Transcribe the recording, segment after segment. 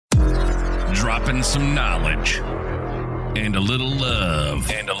dropping some knowledge and a little love.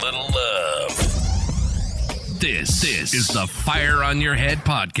 This is the Fire on Your Head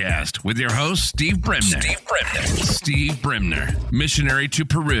podcast with your host, Steve Bremner. Steve Bremner, missionary to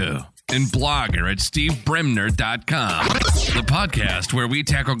Peru and blogger at stevebremner.com. The podcast where we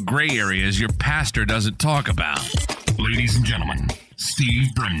tackle gray areas your pastor doesn't talk about. Ladies and gentlemen, Steve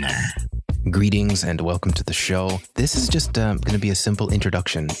Bremner. Greetings and welcome to the show. This is just going to be a simple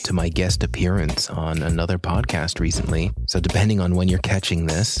introduction to my guest appearance on another podcast recently. So depending on when you're catching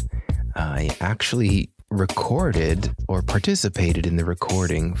this, I actually recorded or participated in the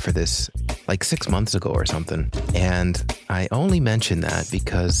recording for this like 6 months ago or something. And I only mention that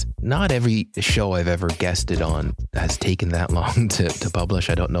because not every show I've ever guested on has taken that long to publish.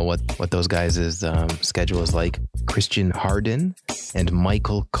 I don't know what those guys' schedule is like. Christian Hardin and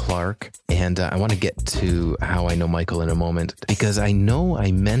Michael Clark. And I want to get to how I know Michael in a moment, because I know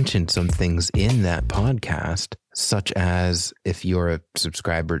I mentioned some things in that podcast, such as if you're a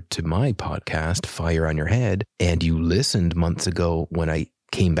subscriber to my podcast, Fire on Your Head, and you listened months ago when I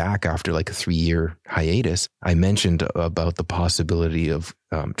came back after like a 3-year hiatus, I mentioned about the possibility of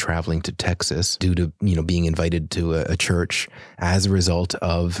traveling to Texas due to, being invited to a church as a result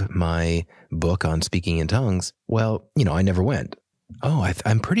of my book on speaking in tongues. Well, I never went. Oh,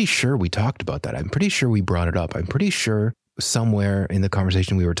 I'm pretty sure we talked about that. I'm pretty sure we brought it up. I'm pretty sure somewhere in the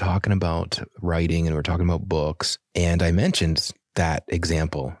conversation we were talking about writing and we were talking about books, and I mentioned that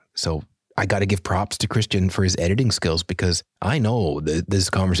example. So I got to give props to Christian for his editing skills, because I know that this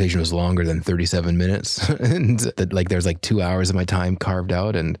conversation was longer than 37 minutes and that there's 2 hours of my time carved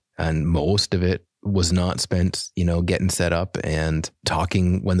out, and most of it was not spent, getting set up and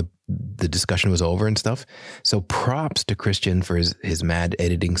talking when the discussion was over and stuff. So props to Christian for his mad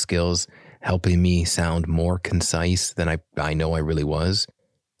editing skills, helping me sound more concise than I know I really was.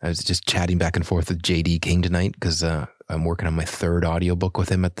 I was just chatting back and forth with JD King tonight because I'm working on my 3rd audiobook with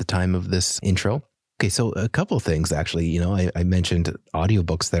him at the time of this intro. Okay, so a couple of things actually. I mentioned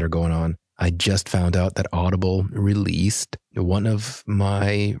audiobooks that are going on. I just found out that Audible released one of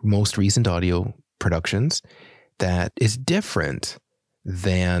my most recent audio productions that is different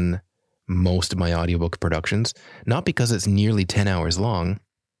than most of my audiobook productions, not because it's nearly 10 hours long,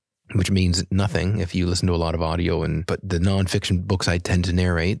 which means nothing if you listen to a lot of audio, but the nonfiction books I tend to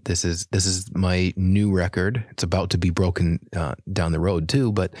narrate, this is my new record. It's about to be broken down the road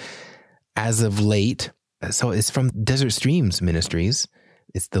too, but as of late, so it's from Desert Streams Ministries.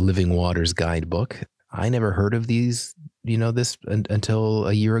 It's the Living Waters Guidebook. I never heard of these, this until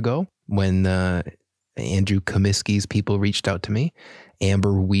a year ago when Andrew Comiskey's people reached out to me.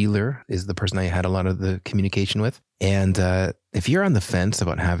 Amber Wheeler is the person I had a lot of the communication with. And if you're on the fence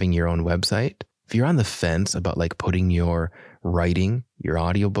about having your own website, if you're on the fence about putting your writing, your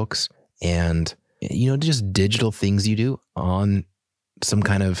audiobooks, and just digital things you do on some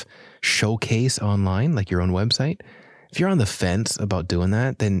kind of showcase online, like your own website, if you're on the fence about doing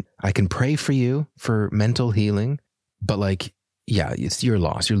that, then I can pray for you for mental healing. But yeah, it's your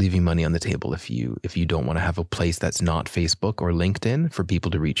loss. You're leaving money on the table if you don't want to have a place that's not Facebook or LinkedIn for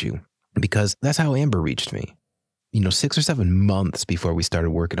people to reach you. Because that's how Amber reached me, 6 or 7 months before we started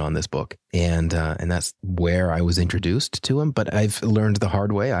working on this book. And that's where I was introduced to him. But I've learned the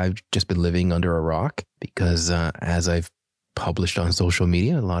hard way. I've just been living under a rock because as I've published on social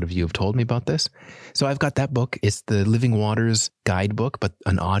media, a lot of you have told me about this. So I've got that book. It's the Living Waters Guidebook, but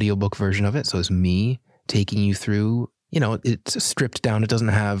an audiobook version of it. So it's me taking you through. It's stripped down. It doesn't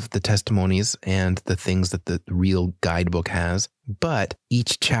have the testimonies and the things that the real guidebook has, but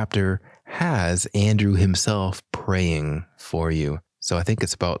each chapter has Andrew himself praying for you. So I think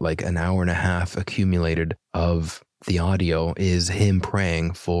it's about an hour and a half accumulated of the audio is him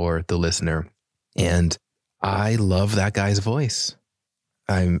praying for the listener. And I love that guy's voice.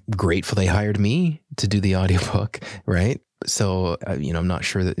 I'm grateful they hired me to do the audiobook, right? So, I'm not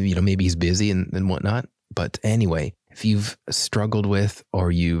sure that, maybe he's busy and whatnot. But anyway, if you've struggled with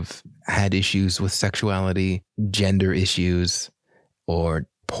or you've had issues with sexuality, gender issues, or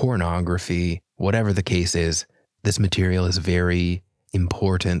pornography, whatever the case is, this material is very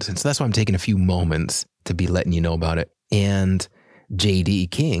important. And so that's why I'm taking a few moments to be letting you know about it. And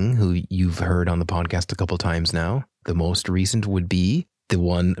JD King, who you've heard on the podcast a couple times now, the most recent would be the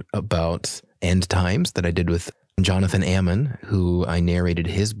one about end times that I did with Jonathan Ammon, who I narrated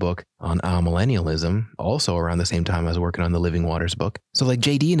his book on amillennialism, also around the same time I was working on the Living Waters book. So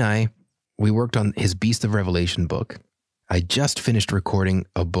JD and I, we worked on his Beast of Revelation book. I just finished recording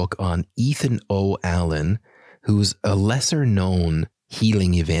a book on Ethan O. Allen, who's a lesser known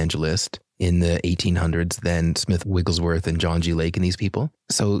healing evangelist in the 1800s than Smith Wigglesworth and John G. Lake and these people.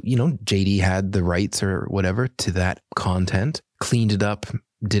 So, JD had the rights or whatever to that content, cleaned it up,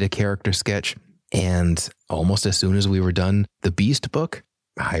 did a character sketch, and almost as soon as we were done, the Beast book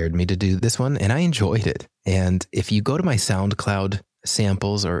hired me to do this one, and I enjoyed it. And if you go to my SoundCloud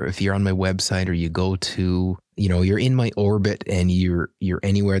samples, or if you're on my website, or you go to, you're in my orbit and you're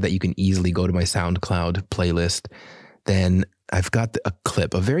anywhere that you can easily go to my SoundCloud playlist, then I've got a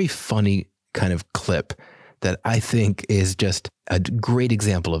clip, a very funny kind of clip that I think is just a great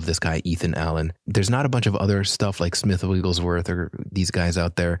example of this guy, Ethan Allen. There's not a bunch of other stuff like Smith Wigglesworth or these guys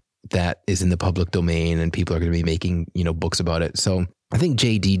out there that is in the public domain and people are going to be making, books about it. So I think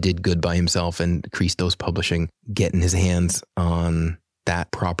JD did good by himself and Christos Publishing getting his hands on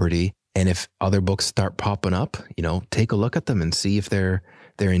that property. And if other books start popping up, take a look at them and see if they're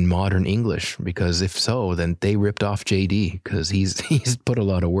in modern English, because if so, then they ripped off JD, because he's put a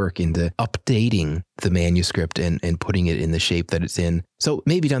lot of work into updating the manuscript and putting it in the shape that it's in. So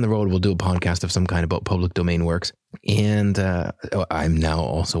maybe down the road, we'll do a podcast of some kind about public domain works. And I'm now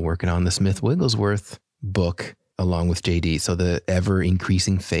also working on the Smith Wigglesworth book along with JD. So the ever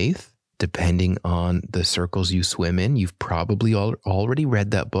increasing faith, depending on the circles you swim in, you've probably already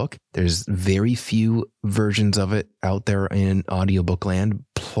read that book. There's very few versions of it out there in audiobook land,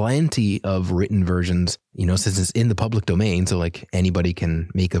 plenty of written versions, since it's in the public domain. So like anybody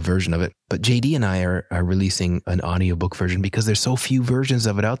can make a version of it. But JD and I are releasing an audiobook version because there's so few versions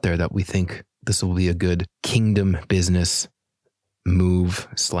of it out there that we think this will be a good kingdom business move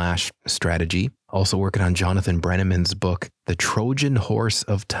 / strategy. Also working on Jonathan Brenneman's book, The Trojan Horse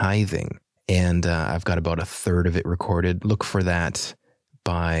of Tithing. And I've got about a third of it recorded. Look for that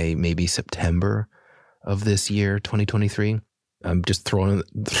by maybe September of this year, 2023. I'm just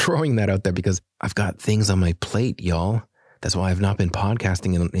throwing that out there because I've got things on my plate, y'all. That's why I've not been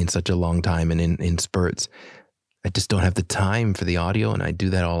podcasting in such a long time and in spurts. I just don't have the time for the audio, and I do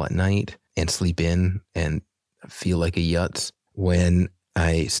that all at night and sleep in and feel like a yutz when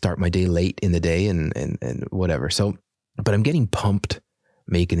I start my day late in the day and whatever. So, but I'm getting pumped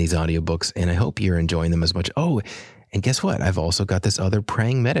making these audiobooks, and I hope you're enjoying them as much. Oh, and guess what? I've also got this other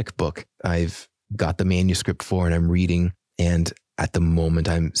Praying Medic book I've got the manuscript for, and I'm reading. And at the moment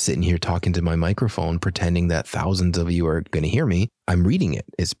I'm sitting here talking to my microphone, pretending that thousands of you are going to hear me. I'm reading it.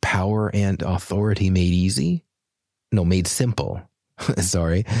 It's Power and Authority Made Simple.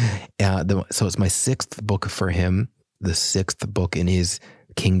 Sorry. So it's my 6th book for him. The 6th book in his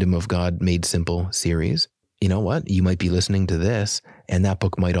Kingdom of God Made Simple series. You know what? You might be listening to this and that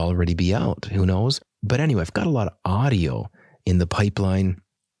book might already be out. Who knows? But anyway, I've got a lot of audio in the pipeline.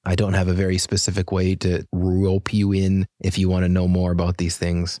 I don't have a very specific way to rope you in if you want to know more about these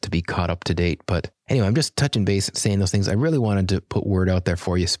things to be caught up to date. But anyway, I'm just touching base, saying those things. I really wanted to put word out there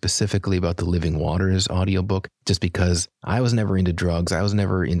for you specifically about the Living Waters audiobook, just because I was never into drugs. I was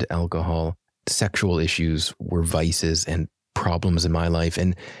never into alcohol. Sexual issues were vices and problems in my life.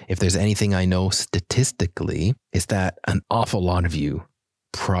 And if there's anything I know statistically, it's that an awful lot of you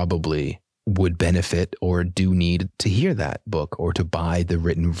probably would benefit or do need to hear that book or to buy the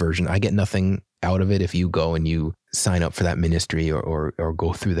written version. I get nothing out of it if you go and you sign up for that ministry or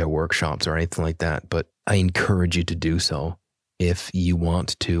go through their workshops or anything like that. But I encourage you to do so if you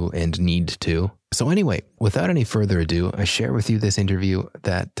want to and need to. So anyway, without any further ado, I share with you this interview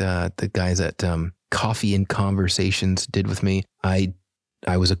that the guys at Coffee and Conversations did with me.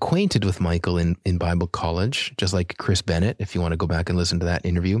 I was acquainted with Michael in Bible college, just like Chris Bennett, if you want to go back and listen to that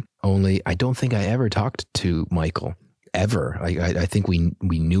interview. Only I don't think I ever talked to Michael, ever. I think we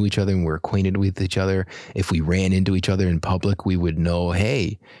knew each other and we're acquainted with each other. If we ran into each other in public, we would know,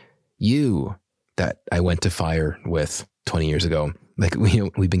 hey, you that I went to fire with 20 years ago. Like,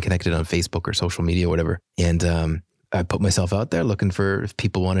 we've been connected on Facebook or social media, or whatever. And I put myself out there looking for if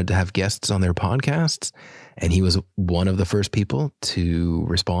people wanted to have guests on their podcasts. And he was one of the first people to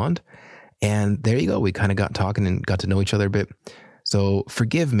respond. And there you go. We kind of got talking and got to know each other a bit. So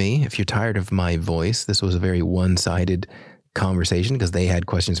forgive me if you're tired of my voice. This was a very one-sided conversation because they had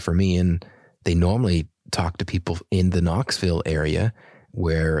questions for me. And they normally talk to people in the Knoxville area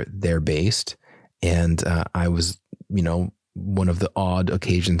where they're based. And I was, one of the odd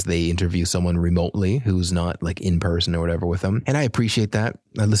occasions they interview someone remotely who's not like in person or whatever with them. And I appreciate that.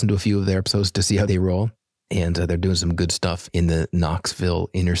 I listened to a few of their episodes to see how they roll. And they're doing some good stuff in the Knoxville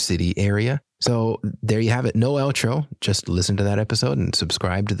inner city area. So there you have it. No outro. Just listen to that episode and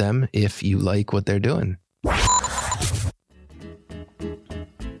subscribe to them if you like what they're doing.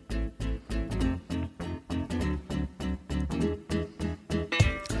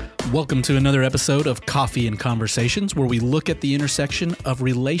 Welcome to another episode of Coffee and Conversations, where we look at the intersection of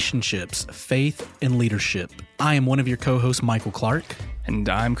relationships, faith, and leadership. I am one of your co-hosts, Michael Clark. And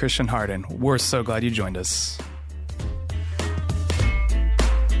I'm Christian Hardin. We're so glad you joined us.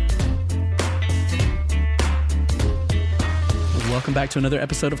 Welcome back to another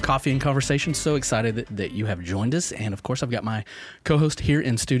episode of Coffee and Conversations. So excited that you have joined us. And of course, I've got my co-host here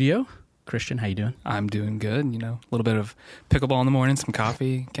in studio. Christian, how you doing? I'm doing good. You know, a little bit of pickleball in the morning, some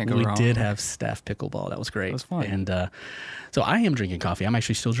coffee. Can't go wrong. We did have staff pickleball. That was great. It was fun. And so I am drinking coffee. I'm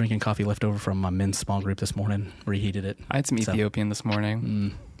actually still drinking coffee left over from my men's small group this morning. Reheated it. I had some Ethiopian this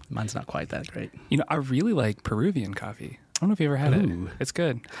morning. Mine's not quite that great. You know, I really like Peruvian coffee. I don't know if you ever had it. It's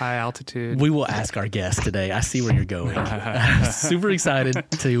good. High altitude. We will ask our guest today. I see where you're going. I'm super excited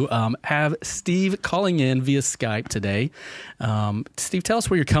to have Steve calling in via Skype today. Steve, tell us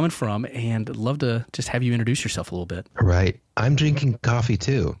where you're coming from, and love to just have you introduce yourself a little bit. Right. I'm drinking coffee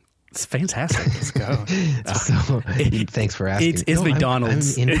too. It's fantastic. Let's go. So, thanks for asking. It's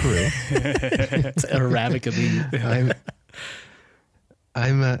McDonald's. I'm in Peru. It's Arabica.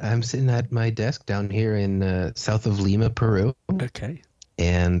 I'm sitting at my desk down here in south of Lima, Peru. Okay.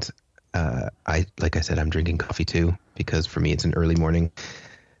 And like I said, I'm drinking coffee too, because for me it's an early morning.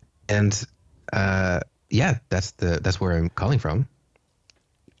 And that's where I'm calling from.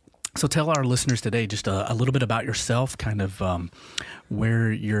 So tell our listeners today just a little bit about yourself, kind of where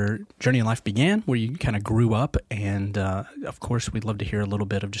your journey in life began, where you kind of grew up, and of course we'd love to hear a little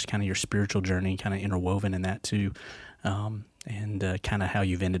bit of just kind of your spiritual journey, kind of interwoven in that too. And kind of how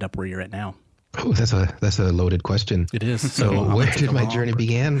you've ended up where you're at now. Oh, that's a loaded question. It is. So where did my journey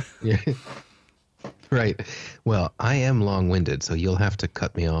begin? Right. Well, I am long-winded, so you'll have to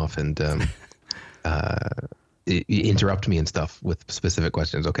cut me off and interrupt me and stuff with specific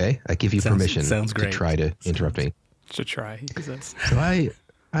questions. Okay, I give you permission to try to interrupt me. To try. So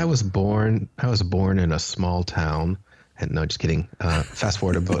I was born in a small town, and no, just kidding. Fast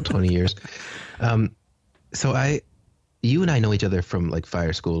forward about 20 years. So you and I know each other from like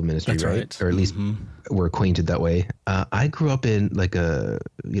fire school ministry, right? Or at least we're acquainted that way. I grew up in like a,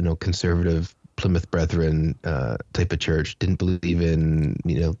 conservative Plymouth Brethren type of church. Didn't believe in,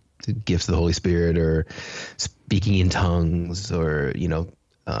 the gifts of the Holy Spirit or speaking in tongues or,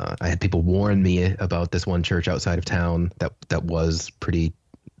 I had people warn me about this one church outside of town that was pretty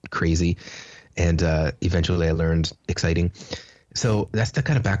crazy. And eventually I learned exciting. So that's the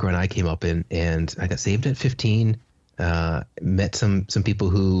kind of background I came up in, and I got saved at 15. Met some people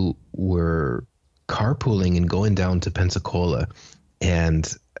who were carpooling and going down to Pensacola,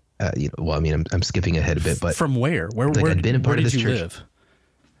 and I'm skipping ahead a bit, but from where? Where I'd been a part where of did this you church.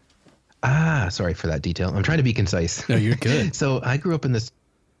 live? Sorry for that detail. I'm trying to be concise. No, you're good. So I grew up in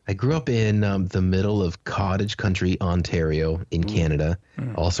the middle of cottage country, Ontario, in Canada.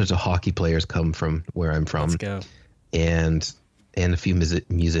 All sorts of hockey players come from where I'm from. Let's go. And a few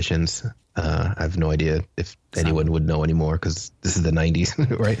musicians. I have no idea if anyone would know anymore because this is the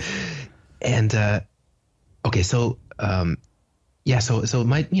 90s, right? And so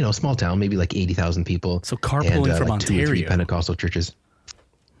my small town, maybe like 80,000 people. So carpooling from like Ontario, 2 or 3 Pentecostal churches.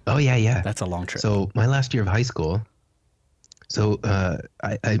 Oh yeah. That's a long trip. So my last year of high school. So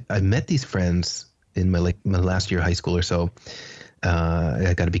I met these friends in my last year of high school or so.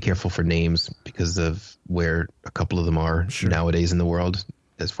 I got to be careful for names because of where a couple of them are nowadays in the world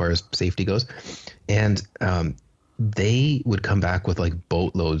as far as safety goes. And they would come back with like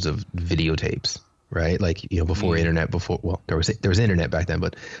boatloads of videotapes, right? Like, before internet, there was internet back then,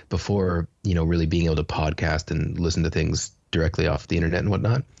 but before, really being able to podcast and listen to things directly off the internet and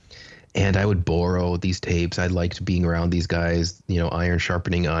whatnot. And I would borrow these tapes. I liked being around these guys, iron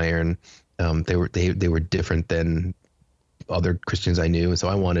sharpening iron. They were different than other Christians I knew. And so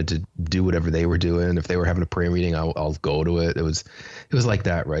I wanted to do whatever they were doing. If they were having a prayer meeting, I'll go to it. It was like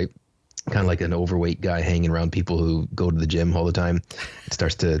that, right? Kind of like an overweight guy hanging around people who go to the gym all the time. It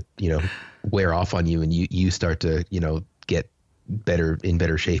starts to, wear off on you, and you start to, get in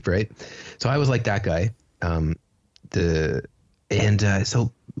better shape, right? So I was like that guy.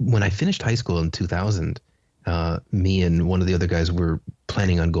 So when I finished high school in 2000, me and one of the other guys were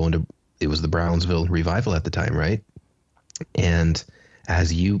planning on going to, it was the Brownsville revival at the time, right? And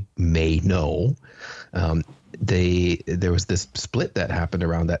as you may know, there was this split that happened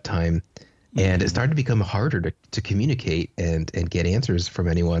around that time, and it started to become harder to communicate and get answers from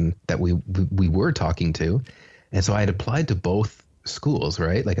anyone that we were talking to. And so I had applied to both schools,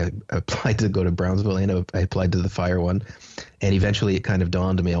 right? Like I applied to go to Brownsville and I applied to the Fire one. And eventually it kind of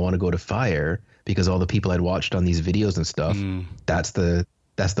dawned on me, I want to go to Fire because all the people I'd watched on these videos and stuff, that's the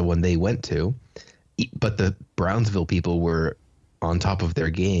one they went to. But the Brownsville people were on top of their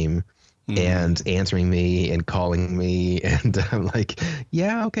game and answering me and calling me. And I'm like,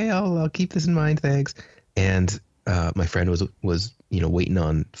 yeah, okay, I'll keep this in mind. Thanks. And my friend was, waiting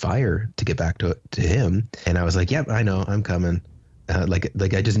on fire to get back to him. And I was like, yep, I know, I'm coming.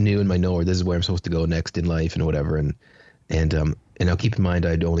 Like I just knew in my knower, this is where I'm supposed to go next in life and whatever. And now keep in mind,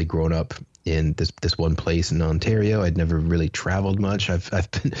 I'd only grown up in this one place in Ontario. I'd never really traveled much.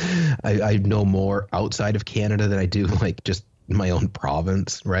 I know more outside of Canada than I do like just my own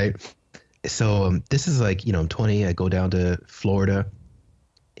province. Right. So this is like, I'm 20, I go down to Florida,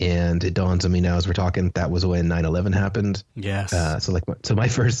 and it dawns on me now as we're talking, that was when 9/11 happened. Yes. So my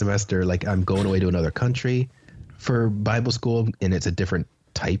first semester, like I'm going away to another country for Bible school, and it's a different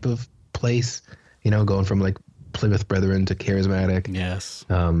type of place, going from like Plymouth Brethren to Charismatic. Yes.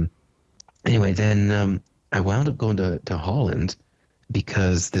 Anyway, then I wound up going to Holland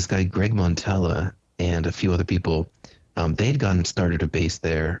because this guy, Greg Montella, and a few other people, they'd gotten started a base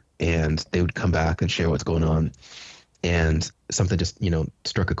there, and they would come back and share what's going on. And something just,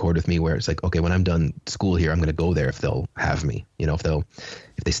 struck a chord with me where it's like, okay, when I'm done school here, I'm going to go there if they'll have me,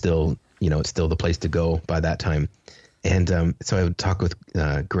 if they still, it's still the place to go by that time. And so I would talk with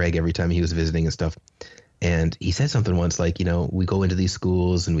Greg every time he was visiting and stuff. And he said something once like, we go into these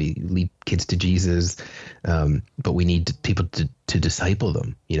schools and we lead kids to Jesus, but we need people to disciple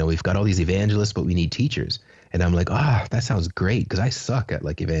them. We've got all these evangelists, but we need teachers. And I'm like, that sounds great, because I suck at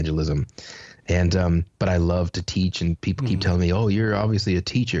like evangelism. And but I love to teach, and people keep telling me, oh, you're obviously a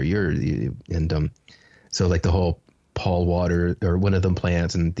teacher. So like the whole Paul Water, or one of them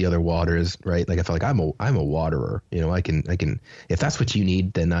plants and the other waters, right? Like I feel like I'm a waterer. I can if that's what you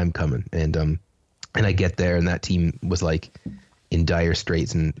need, then I'm coming. And I get there, and that team was like in dire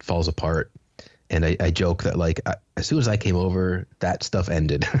straits and falls apart. And I joke that like as soon as I came over, that stuff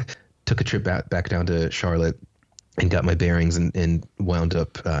ended. Took a trip back down to Charlotte and got my bearings, and wound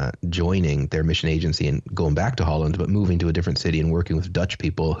up joining their mission agency and going back to Holland, but moving to a different city and working with Dutch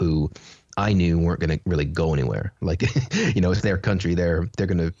people who I knew weren't going to really go anywhere. Like, it's their country. They're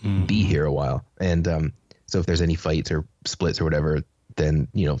going to be here a while. And so if there's any fights or splits or whatever, then,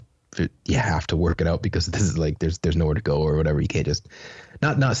 you have to work it out, because this is like there's nowhere to go or whatever. You can't just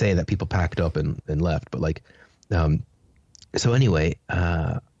not saying that people packed up and left, but like so anyway,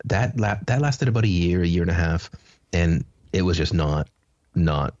 that lasted about a year and a half. And it was just not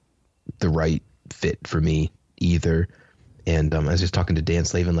the right fit for me either. And I was just talking to Dan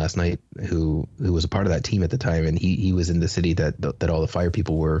Slavin last night, who was a part of that team at the time, and he was in the city that all the fire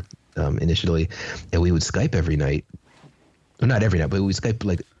people were initially, and we would Skype every night. Well, not every night, but we would Skype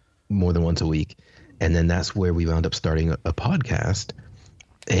like more than once a week. And then that's where we wound up starting a podcast.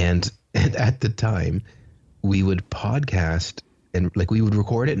 And at the time, we would podcast. And like we would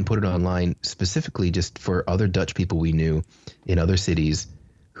record it and put it online specifically just for other Dutch people we knew in other cities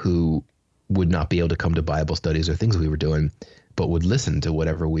who would not be able to come to Bible studies or things we were doing, but would listen to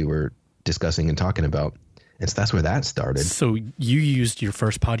whatever we were discussing and talking about. And so that's where that started. So you used your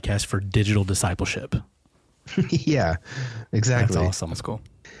first podcast for digital discipleship. Yeah, exactly. That's awesome. That's cool.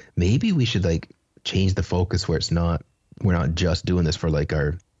 Maybe we should like change the focus where we're not just doing this for like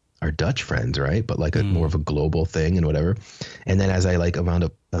our Dutch friends, right? But like a more of a global thing and whatever. And then as I like wound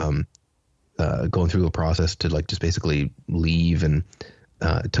up going through a process to like just basically leave, and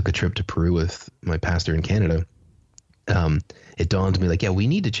took a trip to Peru with my pastor in Canada, it dawned on me like, yeah, we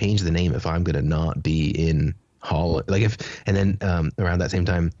need to change the name if I'm going to not be in Holland. And then around that same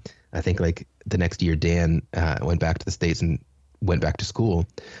time, I think like the next year, Dan went back to the States and went back to school.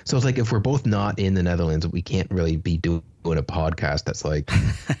 So it's like, if we're both not in the Netherlands, we can't really be doing a podcast that's like,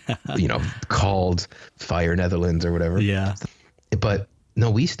 called Fire Netherlands or whatever. Yeah. But no,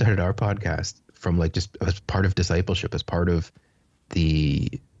 we started our podcast from like just as part of discipleship, as part of the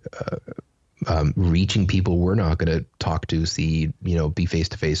reaching people we're not going to talk to, see, be face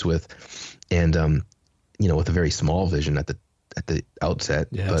to face with, and with a very small vision at the outset.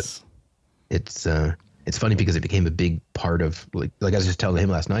 Yes. But it's funny because it became a big part of like I was just telling him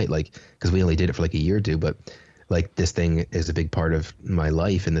last night, like, because we only did it for like a year or two, but like this thing is a big part of my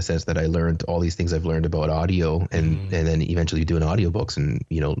life in the sense that I learned all these things I've learned about audio, and then eventually doing audiobooks and,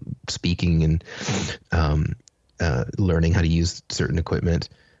 speaking and learning how to use certain equipment.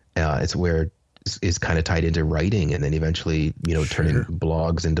 It's where is kind of tied into writing, and then eventually, turning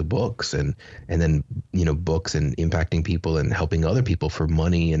blogs into books, and then, books and impacting people and helping other people for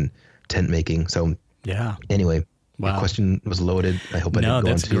money and tent making. So yeah. Anyway, wow. The question was loaded. I hope I didn't go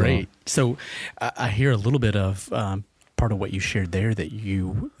that's into great. So I hear a little bit of part of what you shared there, that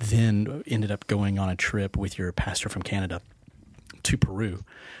you then ended up going on a trip with your pastor from Canada to Peru.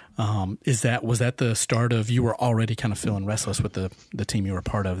 Was that the start of, you were already kind of feeling restless with the team you were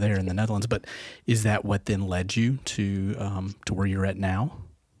part of there in the Netherlands, but is that what then led you to where you're at now?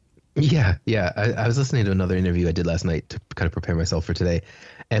 Yeah. I was listening to another interview I did last night to kind of prepare myself for today,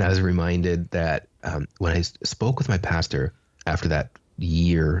 and I was reminded that when I spoke with my pastor after that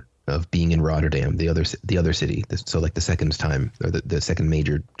year of being in Rotterdam, the other city, so like the second time, or the second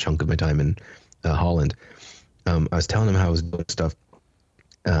major chunk of my time in Holland, I was telling him how I was doing stuff,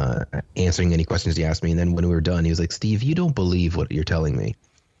 answering any questions he asked me, and then when we were done, he was like, "Steve, you don't believe what you're telling me."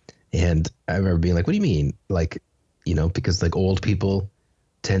 And I remember being like, "What do you mean?" Like, because like old people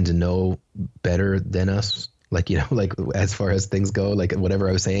tend to know better than us, like, like as far as things go, like whatever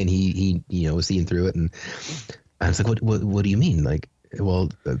I was saying, he was seeing through it. And I was like, what do you mean? Like,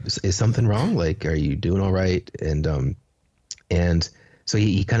 well, is something wrong? Like, are you doing all right? And so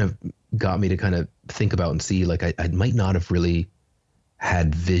he kind of got me to kind of think about and see, like, I might not have really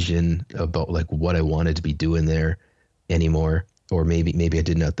had vision about like what I wanted to be doing there anymore. Or maybe I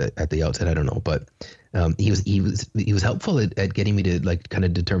didn't at the outset. I don't know, but he was helpful at getting me to like kind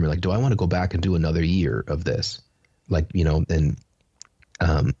of determine, like, do I want to go back and do another year of this, like, and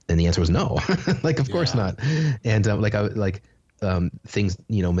the answer was no. Like, of course not. And things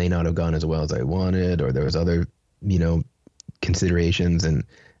may not have gone as well as I wanted, or there was other considerations, and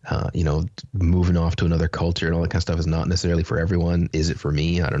moving off to another culture and all that kind of stuff is not necessarily for everyone. Is it for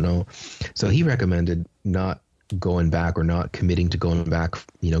me? I don't know. So he recommended not going back, or not committing to going back,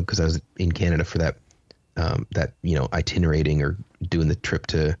 because I was in Canada for that itinerating or doing the trip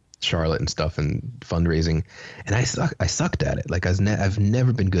to Charlotte and stuff and fundraising. And I sucked at it. Like I've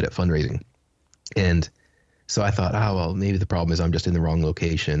never been good at fundraising. And so I thought, well, maybe the problem is I'm just in the wrong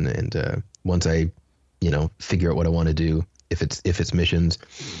location. And once I, figure out what I want to do, if it's missions,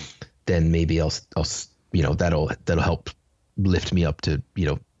 then maybe I'll that'll help lift me up to,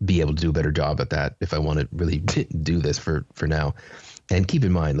 be able to do a better job at that if I want to really do this for now. And keep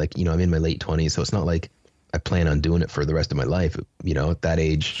in mind, like, I'm in my late 20s, so it's not like I plan on doing it for the rest of my life. At that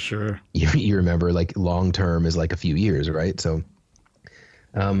age, sure. You remember, like, long term is like a few years, right? So,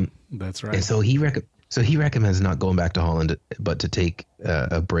 that's right. And so he recommends not going back to Holland, but to take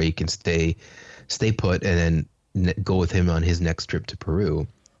a break and stay put, and then go with him on his next trip to Peru,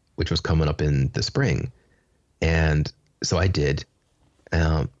 which was coming up in the spring. And so I did.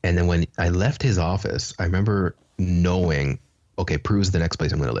 And then when I left his office, I remember knowing, okay, Peru's the next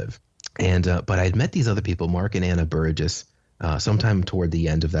place I'm going to live. And but I had met these other people, Mark and Anna Burgess, sometime toward the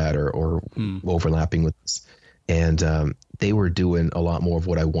end of that, or overlapping with this. And they were doing a lot more of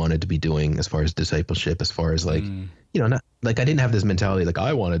what I wanted to be doing as far as discipleship, as far as like, not like, I didn't have this mentality like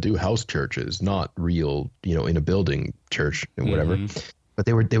I want to do house churches, not real, in a building church and whatever. But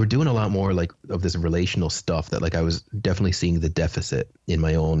they were doing a lot more like of this relational stuff that, like, I was definitely seeing the deficit in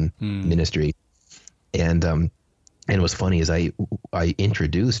my own ministry. And what's funny is I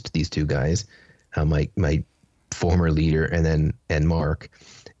introduced these two guys, my former leader and Mark,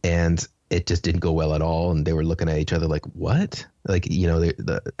 and it just didn't go well at all. And they were looking at each other like, what? Like,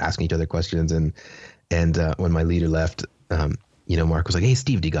 they're asking each other questions. And when my leader left, Mark was like, "Hey,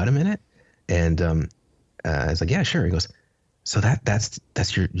 Steve, do you got a minute?" And I was like, "Yeah, sure." He goes, "So that's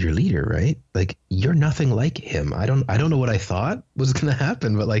your leader, right? Like, you're nothing like him." I don't know what I thought was going to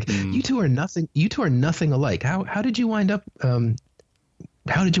happen, but like, you two are nothing alike. How did you wind up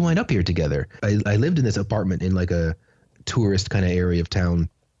here together? I lived in this apartment in like a tourist kind of area of town.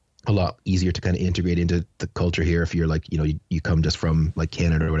 A lot easier to kind of integrate into the culture here if you're like, you come just from like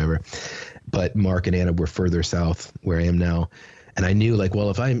Canada or whatever. But Mark and Anna were further south where I am now. And I knew, like,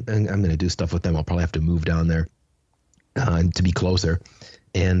 well, if I'm going to do stuff with them, I'll probably have to move down there to be closer.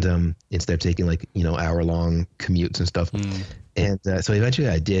 And instead of taking like, hour-long commutes and stuff. And so eventually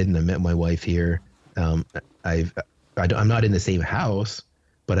I did, and I met my wife here. I'm not in the same house,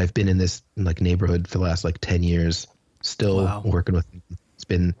 but I've been in this like neighborhood for the last like 10 years, still working with them. It's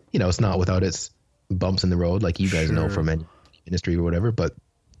been, it's not without its bumps in the road, like you guys know from any ministry or whatever, but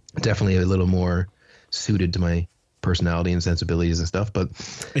definitely a little more suited to my personality and sensibilities and stuff.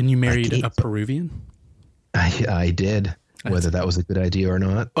 And you married a Peruvian? I did. Whether that was a good idea or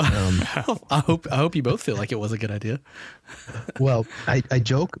not. I hope you both feel like it was a good idea. Well, I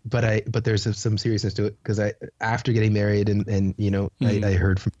joke, but there's some seriousness to it, because after getting married and I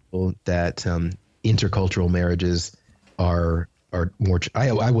heard from people that intercultural marriages are more.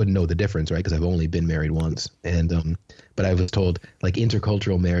 I wouldn't know the difference, right? Because I've only been married once, and but I was told like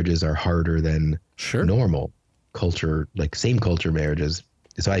intercultural marriages are harder than normal culture, like same culture marriages.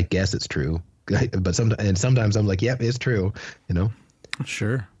 So I guess it's true. But sometimes I'm like, yep, it's true,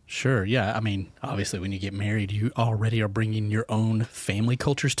 Sure. Sure. Yeah. I mean, obviously, when you get married, you already are bringing your own family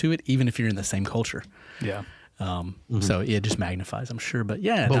cultures to it, even if you're in the same culture. Yeah. So it just magnifies, I'm sure. But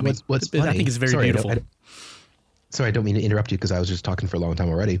yeah, But I mean, what's funny, I think it's very beautiful. Sorry, I don't mean to interrupt you because I was just talking for a long time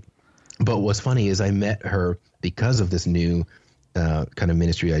already. But what's funny is I met her because of this new kind of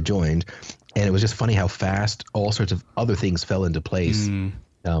ministry I joined. And it was just funny how fast all sorts of other things fell into place,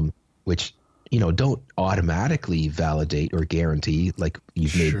 which, don't automatically validate or guarantee like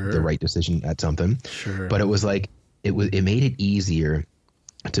you've made the right decision at something. Sure. But it was like it made it easier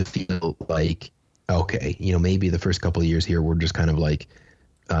to feel like, okay, maybe the first couple of years here we're just kind of like,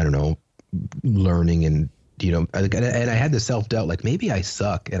 I don't know, learning and and I had this self-doubt, like maybe I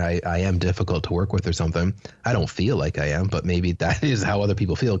suck and I am difficult to work with or something. I don't feel like I am, but maybe that is how other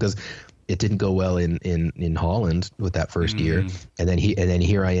people feel, because it didn't go well in Holland with that first year. And then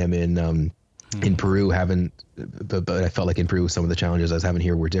here I am in Peru but I felt like in Peru some of the challenges I was having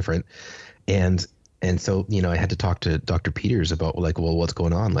here were different. And so, I had to talk to Dr. Peters about like, well, what's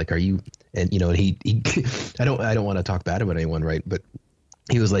going on? Like, are you, and he I don't want to talk bad about anyone, right? But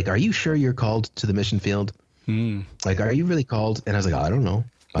he was like, are you sure you're called to the mission field? Like, are you really called? And I was like, I don't know.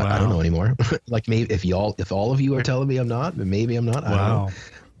 Wow. I don't know anymore. Like, maybe if all of you are telling me I'm not, then maybe I'm not. I don't know.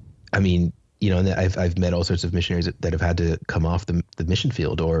 I mean, and I've met all sorts of missionaries that have had to come off the mission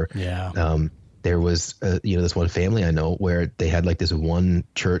field, or there was this one family I know where they had like this one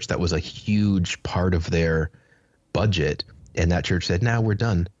church that was a huge part of their budget, and that church said, "Now we're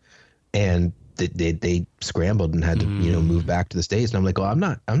done," and they scrambled and had to move back to the States. And I'm like, well, I'm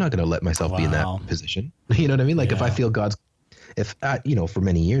not going to let myself be in that position. You know what I mean? Like if I feel for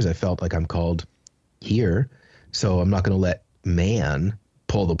many years I felt like I'm called here, so I'm not going to let man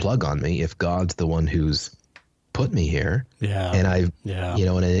pull the plug on me if God's the one who's put me here. And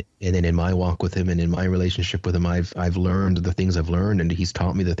and then in my walk with him and in my relationship with him, I've learned the things I've learned, and he's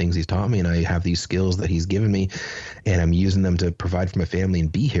taught me the things he's taught me, and I have these skills that he's given me, and I'm using them to provide for my family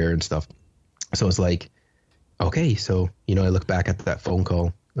and be here and stuff. So it's like, okay, so, I look back at that phone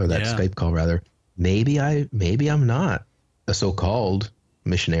call, or that Skype call rather, maybe I'm not a so-called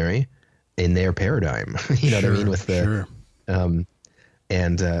missionary in their paradigm. What I mean? With the,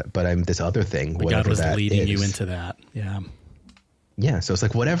 but I'm this other thing, but whatever God was that leading is. you into that. Yeah. So it's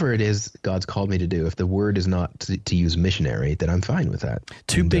like, whatever it is God's called me to do, if the word is not to use missionary, then I'm fine with that.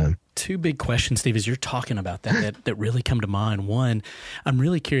 Two big questions, Steve, as you're talking about that really come to mind. One, I'm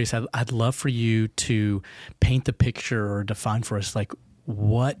really curious. I'd love for you to paint the picture or define for us, like,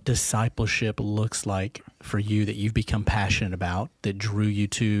 what discipleship looks like for you that you've become passionate about, that drew you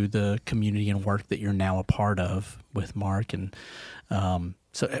to the community and work that you're now a part of with Mark. And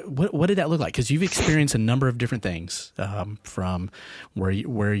so what did that look like? Because you've experienced a number of different things, from where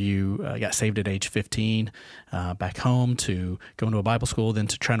you got saved at age 15, back home, to going to a Bible school, then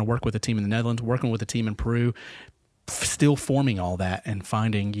to trying to work with a team in the Netherlands, working with a team in Peru, still forming all that and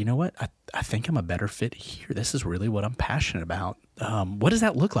finding, I think I'm a better fit here. This is really what I'm passionate about. What does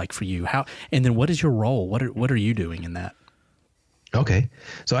that look like for you? And then what is your role? What are you doing in that? Okay.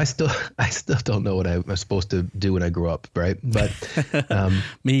 So I still don't know what I'm supposed to do when I grow up. Right. But,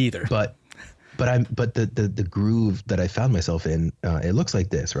 me either. But the groove that I found myself in, it looks like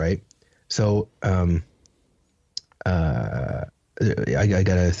this, right? So, I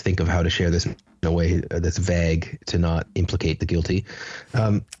got to think of how to share this in a way that's vague to not implicate the guilty.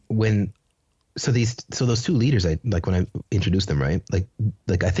 So those two leaders, when I introduced them, right?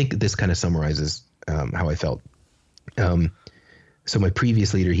 Like I think this kind of summarizes how I felt. So my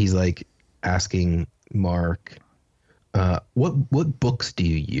previous leader, he's like asking Mark, what books do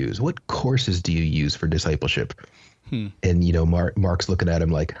you use? What courses do you use for discipleship? And Mark's looking at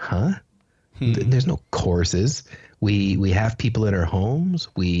him like, huh? There's no courses. We have people in our homes.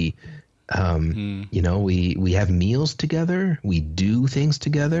 We we have meals together. We do things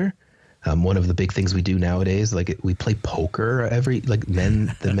together. One of the big things we do nowadays, like we play poker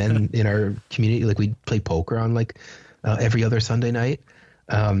the men in our community, like we play poker on every other Sunday night.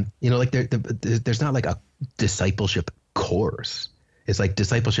 There's not like a discipleship course. It's like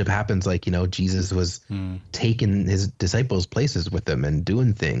discipleship happens Jesus was taking his disciples places with them and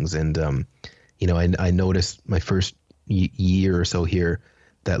doing things. And, I noticed my first year or so here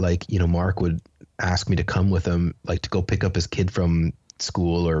that Mark would ask me to come with him, to go pick up his kid from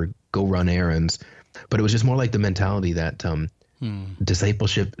school or go run errands. But it was just more like the mentality that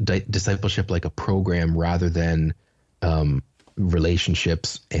discipleship like a program rather than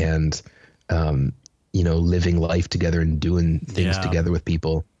relationships and, living life together and doing things together with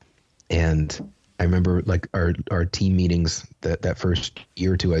people. And I remember our team meetings that first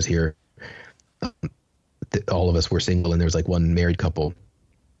year or two I was here, all of us were single and there was one married couple.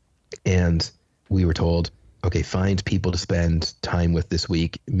 And we were told, okay, find people to spend time with this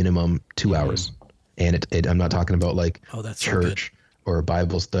week, minimum 2 hours. And I'm not talking about like church or a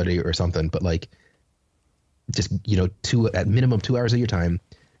Bible study or something, but like just, at minimum 2 hours of your time.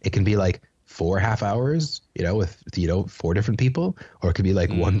 It can be like 4.5 hours, with, 4 different people, or it could be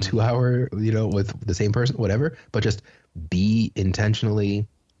like 1 2 hour, with the same person, whatever, but just be intentionally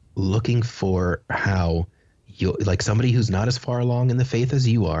looking for how you, like somebody who's not as far along in the faith as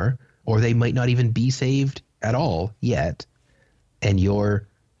you are, or they might not even be saved at all yet, and you're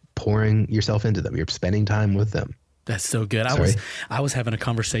pouring yourself into them. You're spending time with them. That's so good. Sorry. I was having a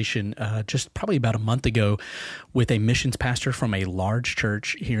conversation just probably about a month ago with a missions pastor from a large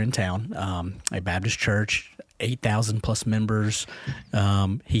church here in town, a Baptist church, 8,000 plus members.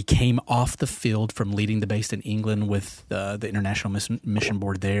 He came off the field from leading the base in England with the International Mission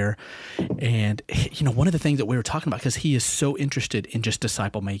Board there. And, one of the things that we were talking about, because he is so interested in just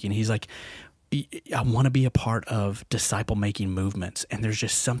disciple making, he's like, I want to be a part of disciple making movements. And there's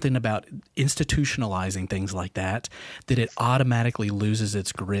just something about institutionalizing things like that it automatically loses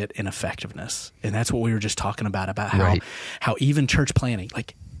its grit and effectiveness. And that's what we were just talking about how even church planning,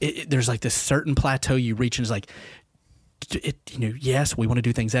 like there's like this certain plateau you reach, and it's like, yes, we want to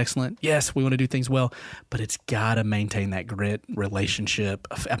do things excellent. Yes, we want to do things well, but it's got to maintain that grit, relationship.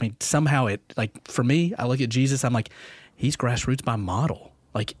 I mean, somehow for me, I look at Jesus, I'm like, he's grassroots by model.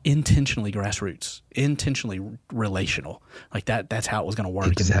 Like intentionally grassroots, intentionally relational. Like that's how it was going to work.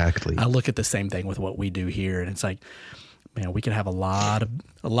 Exactly. And I look at the same thing with what we do here, and it's like, man, we could have a lot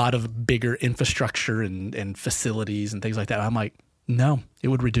of bigger infrastructure and facilities and things like that. I'm like, no, it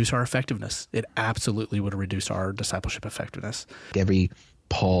would reduce our effectiveness. It absolutely would reduce our discipleship effectiveness. Every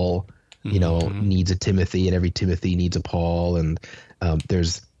Paul, needs a Timothy, and every Timothy needs a Paul. And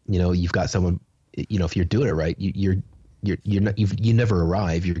there's, you've got someone, if you're doing it right, you never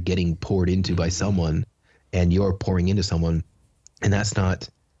arrive. You're getting poured into by someone, and you're pouring into someone, and that's not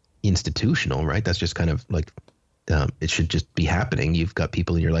institutional, right? That's just kind of like it should just be happening. You've got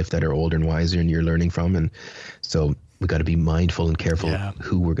people in your life that are older and wiser, and you're learning from, and so we got to be mindful and careful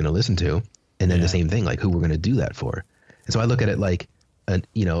who we're going to listen to, and then the same thing, like who we're going to do that for. And so I look at it like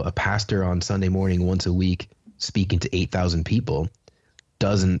a pastor on Sunday morning once a week speaking to 8,000 people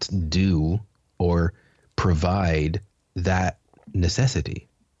doesn't do or provide that necessity.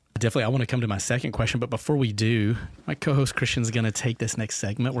 Definitely. I want to come to my second question, but before we do, my co-host Christian's going to take this next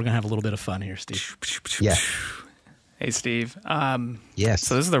segment. We're going to have a little bit of fun here, Steve. Yeah. Hey, Steve. Yes.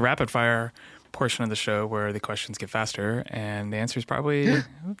 So this is the rapid fire portion of the show where the questions get faster, and the answers probably,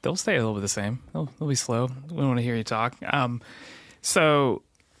 they'll stay a little bit the same. They'll be slow. We don't want to hear you talk. So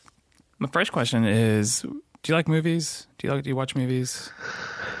my first question is, do you like movies? Do you watch movies?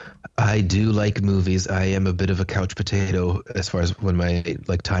 I do like movies. I am a bit of a couch potato as far as when my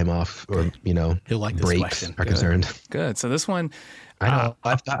time off or He'll like this breaks question. are concerned. Good. So this one, I know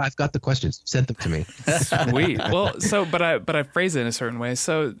I've got the questions. Send them to me. Sweet. Well, but I phrase it in a certain way.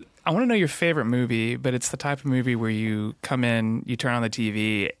 So I want to know your favorite movie, but it's the type of movie where you come in, you turn on the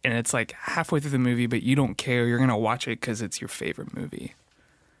TV, and it's like halfway through the movie, but you don't care. You're going to watch it because it's your favorite movie.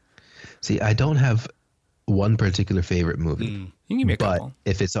 See, I don't have one particular favorite movie. You can give me a couple.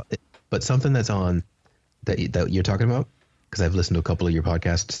 But something that's on that you're talking about, because I've listened to a couple of your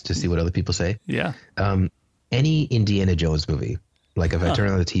podcasts to see what other people say. Yeah. Any Indiana Jones movie, like if I turn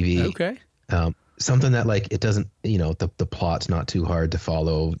on the TV, okay. Something that like it doesn't, the plot's not too hard to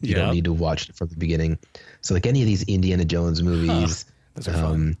follow. You don't need to watch it from the beginning. So like any of these Indiana Jones movies, those are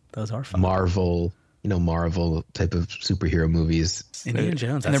fun. Those are fun. Marvel type of superhero movies. Indiana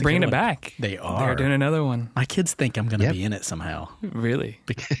Jones, and they're bringing it back. They are. They're doing another one. My kids think I'm going to be in it somehow. Really?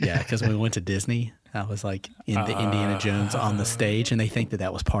 Because when we went to Disney, I was like in the Indiana Jones on the stage, and they think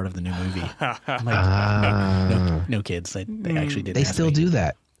that was part of the new movie. I'm like, no kids. They actually did. They still do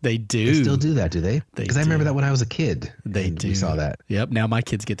that. They do. They still do that, do they? Because I remember that when I was a kid. They do. We saw that. Yep. Now my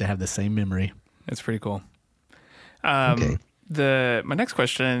kids get to have the same memory. That's pretty cool. Okay. My next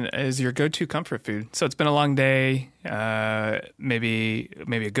question is your go-to comfort food. So it's been a long day, maybe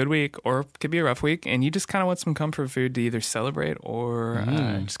a good week, or it could be a rough week, and you just kind of want some comfort food to either celebrate or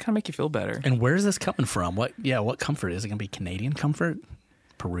just kind of make you feel better. And where is this coming from? What comfort? Is it going to be Canadian comfort?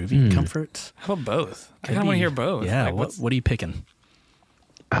 Peruvian comfort? How about both? I kind of want to hear both. Yeah. Like, what are you picking?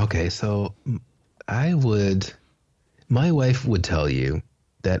 Okay, so my wife would tell you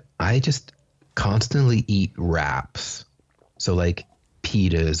that I just constantly eat wraps. So like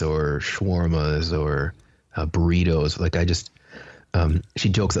pitas or shawarmas or burritos. Like I just, she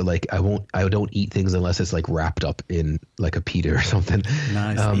jokes that like I don't eat things unless it's like wrapped up in like a pita or something.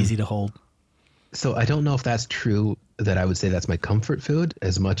 Nice, easy to hold. So I don't know if that's true that I would say that's my comfort food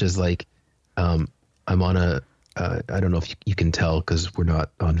as much as like I'm on a I don't know if you can tell because we're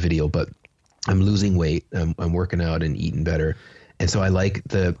not on video, but I'm losing weight. I'm working out and eating better. And so I like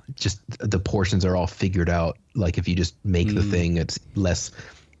the portions are all figured out. Like if you just make the thing, it's less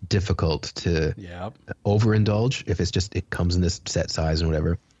difficult to overindulge if it's just, it comes in this set size and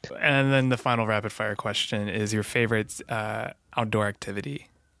whatever. And then the final rapid fire question is your favorite outdoor activity.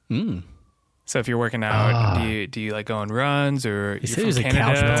 So if you're working out, do you like go on runs or You you're said from he was a Canada?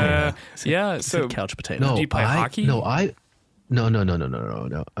 couch potato. Yeah. He So said couch potato. do you play hockey? No.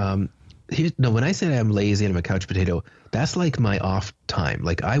 When I say I'm lazy and I'm a couch potato, that's like my off time.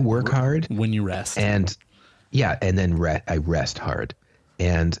 Like I work hard When you rest. and then I rest hard.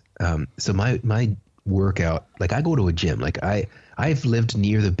 And so my workout, like I go to a gym. Like I've lived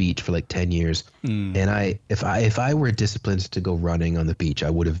near the beach for like 10 years. And if I were disciplined to go running on the beach, I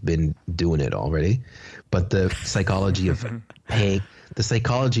would have been doing it already. But the psychology of paying, the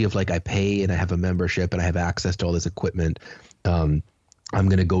psychology of like I pay and I have a membership and I have access to all this equipment, I'm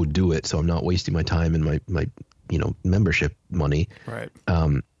going to go do it. So I'm not wasting my time and my membership money. Right.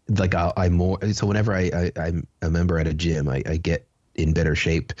 Like so whenever I'm a member at a gym, I get in better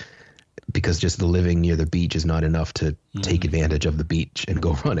shape because just the living near the beach is not enough to take advantage of the beach and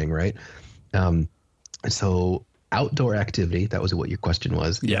go running. Right. So outdoor activity, that was what your question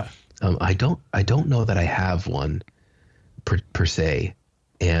was. Yeah. I don't know that I have one per se.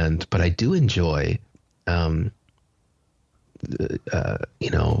 But I do enjoy, I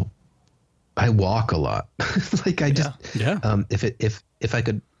walk a lot. Like I just, if I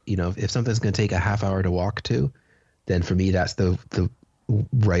could, if something's going to take a half hour to walk to, then for me, that's the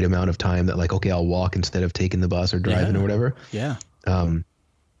right amount of time that like, okay, I'll walk instead of taking the bus or driving or whatever. Yeah. So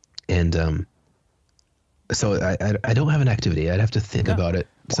I don't have an activity. I'd have to think about it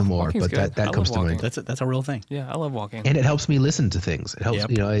some more, but good. that comes to mind. That's a real thing. Yeah, I love walking. And it helps me listen to things. It helps,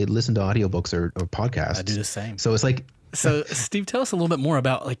 I listen to audiobooks or podcasts. I do the same. So it's like, So Steve, tell us a little bit more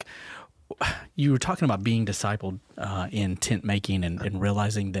about like, you were talking about being discipled in tent making and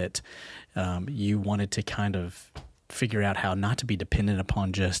realizing that you wanted to kind of figure out how not to be dependent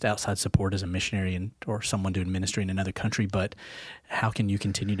upon just outside support as a missionary or someone doing ministry in another country, but how can you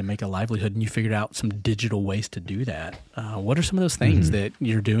continue to make a livelihood? And you figured out some digital ways to do that. What are some of those things that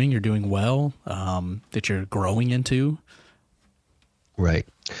you're doing well, that you're growing into? Right.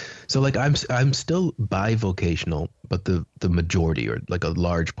 So like I'm still bivocational, but the majority or like a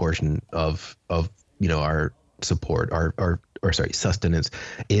large portion of our support, our sustenance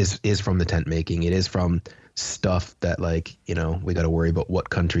is from the tent making. It is from stuff that like, we got to worry about what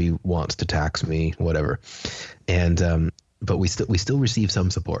country wants to tax me, whatever. And but we still receive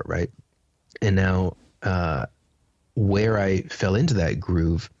some support, right? And now where I fell into that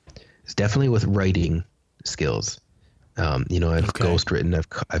groove is definitely with writing skills. I've ghostwritten,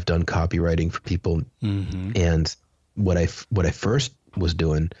 I've done copywriting for people, and what I first was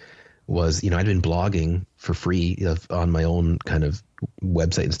doing was, I'd been blogging for free on my own kind of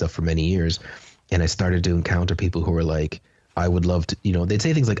website and stuff for many years, and I started to encounter people who were like, I would love to, they'd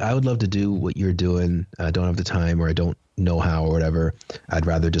say things like, I would love to do what you're doing, I don't have the time or I don't know how or whatever, I'd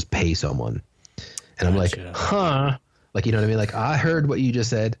rather just pay someone. And I'm like, huh? Like, you know what I mean? Like, I heard what you just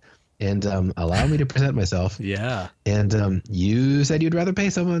said. And allow me to present myself. Yeah. And you said you'd rather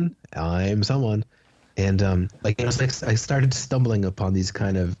pay someone. I'm someone. And it was like I started stumbling upon these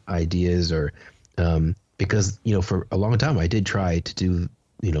kind of ideas, or because for a long time I did try to do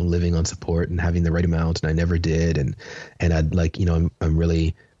living on support and having the right amount, and I never did. And I'd like I'm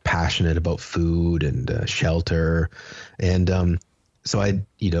really passionate about food and shelter, and so I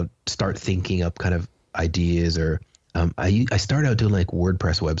start thinking up kind of ideas or. I started out doing like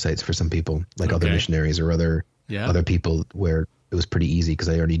WordPress websites for some people, like other missionaries or other people, where it was pretty easy because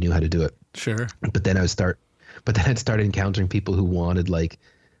I already knew how to do it. Sure. But then I'd start encountering people who wanted like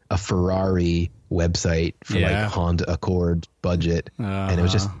a Ferrari website for like Honda Accord budget, and it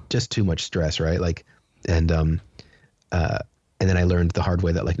was just too much stress, right? Like, and then I learned the hard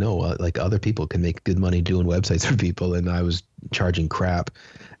way that like no, like other people can make good money doing websites for people, and I was charging crap,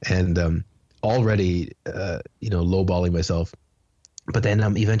 and already, lowballing myself. But then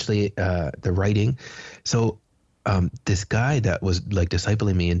eventually the writing. So this guy that was like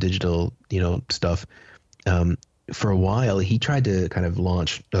discipling me in digital, stuff, for a while, he tried to kind of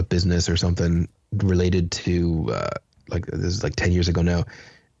launch a business or something related to like this is like 10 years ago now,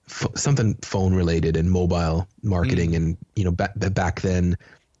 something phone related and mobile marketing. And, back then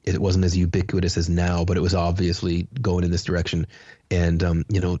it wasn't as ubiquitous as now, but it was obviously going in this direction. And,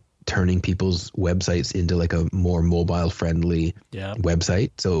 turning people's websites into like a more mobile friendly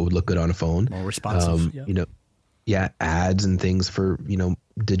website. So it would look good on a phone. More responsive. You know, ads and things for, you know,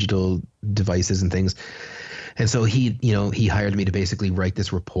 digital devices and things. And so he hired me to basically write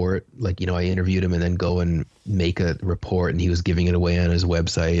this report. Like, you know, I interviewed him and then go and make a report, and he was giving it away on his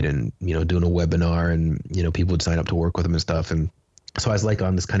website and, you know, doing a webinar, and, you know, people would sign up to work with him and stuff. And so I was like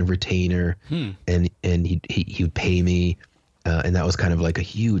on this kind of retainer, and he would pay me. And that was kind of like a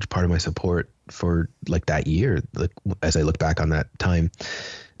huge part of my support for like that year, like as I look back on that time.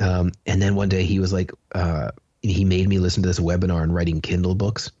 And then one day he was like, he made me listen to this webinar on writing Kindle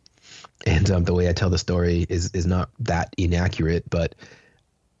books. And the way I tell the story is not that inaccurate, but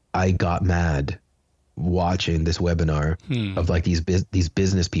I got mad watching this webinar of like these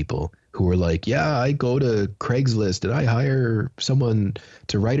business people who were like, yeah, I go to Craigslist and I hire someone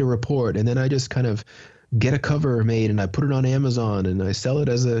to write a report, and then I just kind of get a cover made and I put it on Amazon and I sell it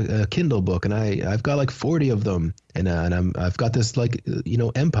as a Kindle book, and I've got like 40 of them, and I've got this like, you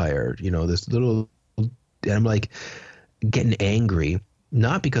know, empire, you know, this little, and I'm like getting angry,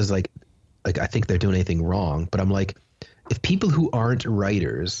 not because like I think they're doing anything wrong, but I'm like, if people who aren't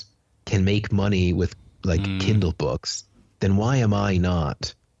writers can make money with like Kindle books, then why am I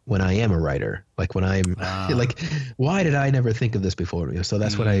not when I am a writer? Like when I'm like, why did I never think of this before? So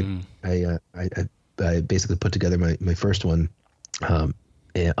that's what I basically put together my first one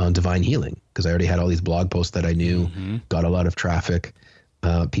on divine healing, because I already had all these blog posts that I knew got a lot of traffic.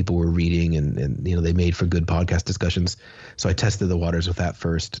 People were reading, and you know, they made for good podcast discussions. So I tested the waters with that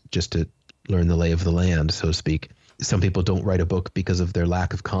first, just to learn the lay of the land, so to speak. Some people don't write a book because of their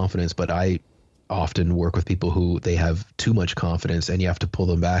lack of confidence, but I often work with people who they have too much confidence, and you have to pull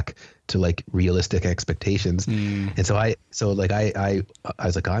them back to like realistic expectations. And so I was like, I'm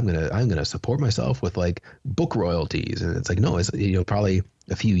gonna support myself with like book royalties, and it's like, no, it's, you know, probably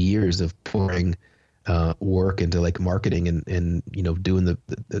a few years of pouring work into like marketing and you know, doing the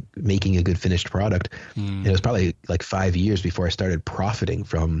making a good finished product. And it was probably like 5 years before I started profiting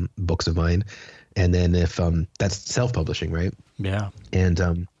from books of mine. And then if that's self-publishing, right? Yeah. And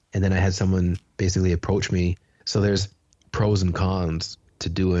then I had someone basically approach me. So there's pros and cons to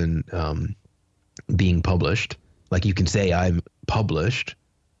doing being published. Like you can say I'm published,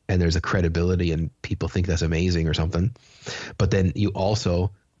 and there's a credibility and people think that's amazing or something. But then you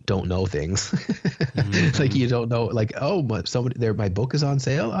also don't know things. Like you don't know, like, oh, my book is on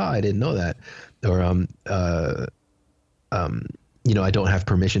sale. I didn't know that. Or you know, I don't have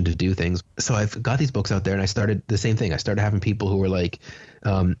permission to do things. So I've got these books out there, and I started the same thing. I started having people who were like,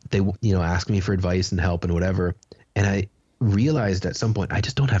 they, you know, ask me for advice and help and whatever. And I realized at some point, I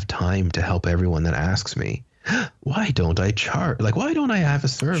just don't have time to help everyone that asks me. Why don't I charge? Like, why don't I have a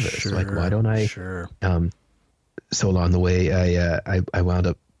service? Like, why don't I? So along the way, I wound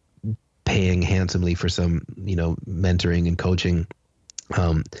up paying handsomely for some, you know, mentoring and coaching.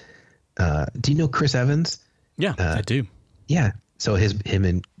 Do you know Chris Evans? Yeah, I do. Yeah. So him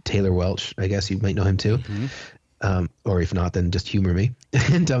and Taylor Welch, I guess you might know him too. Or if not, then just humor me.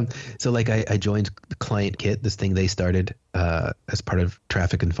 And so like I joined the Client Kit, this thing they started as part of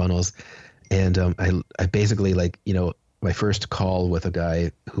Traffic and Funnels. And I basically, like, you know, my first call with a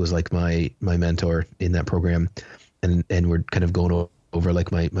guy who was like my mentor in that program, and we're kind of going over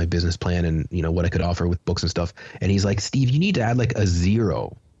like my business plan and, you know, what I could offer with books and stuff. And he's like, Steve, you need to add like a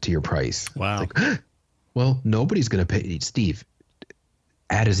 0 to your price. Wow. It's like, well, nobody's going to pay. Steve,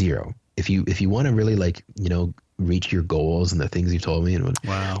 add a 0. If you want to really, like, you know, reach your goals and the things you've told me, and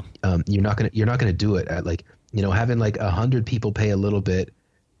wow, you're not gonna do it at, like, you know, having like 100 people pay a little bit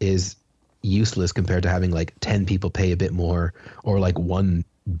is useless compared to having like 10 people pay a bit more, or like one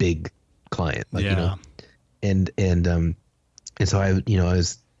big client, like, you know, and so I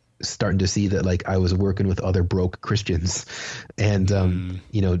was starting to see that, like, I was working with other broke Christians, and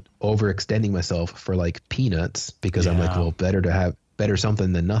you know, overextending myself for like peanuts, because I'm like, well, better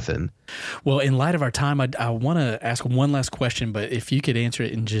something than nothing. Well, in light of our time, I want to ask one last question, but if you could answer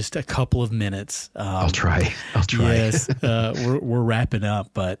it in just a couple of minutes. I'll try. Yes, we're wrapping up,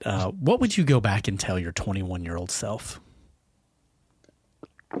 but what would you go back and tell your 21-year-old self?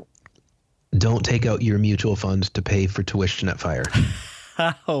 Don't take out your mutual fund to pay for tuition at Fire.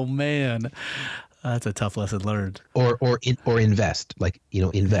 Oh man, that's a tough lesson learned. Or invest, like, you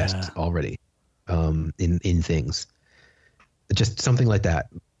know, invest already in things. Just something like that.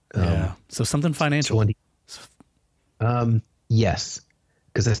 So something financial. Yes,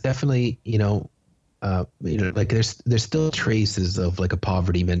 because that's definitely, you know, like there's still traces of like a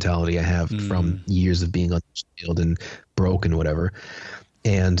poverty mentality I have from years of being on the field and broke and whatever.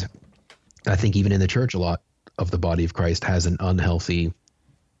 And I think even in the church, a lot of the body of Christ has an unhealthy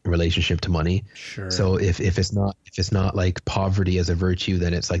relationship to money. Sure. So if it's not like poverty as a virtue,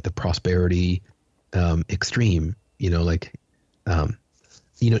 then it's like the prosperity extreme, like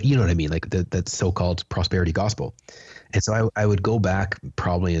you know what I mean, like that so-called prosperity gospel. And so I would go back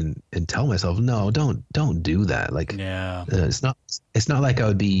probably and tell myself, no, don't do that. Like, yeah, it's not like I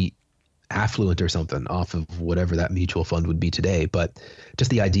would be affluent or something off of whatever that mutual fund would be today, but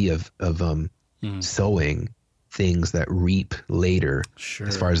just the idea of sowing things that reap later. Sure.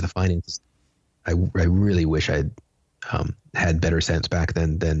 As far as the finances, I really wish I'd had better sense back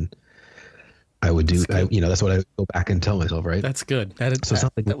then than I would do. That's what I go back and tell myself, right? That's good.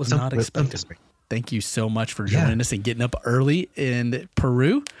 That was not expected. Thank you so much for joining us and getting up early in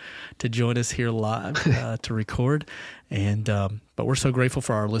Peru to join us here live to record. And but we're so grateful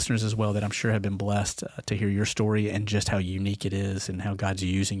for our listeners as well that I'm sure have been blessed to hear your story and just how unique it is and how God's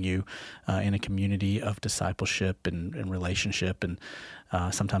using you in a community of discipleship and relationship. And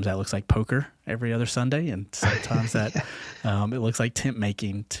sometimes that looks like poker every other Sunday, and sometimes that it looks like tent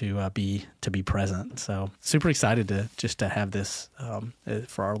making to be present. So super excited to have this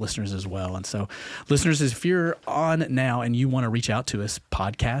for our listeners as well. And so, listeners, if you're on now and you want to reach out to us,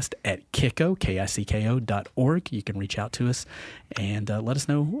 podcast at KICKO.org. You can reach out to us and let us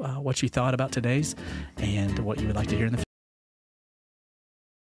know what you thought about today's and what you would like to hear in the future.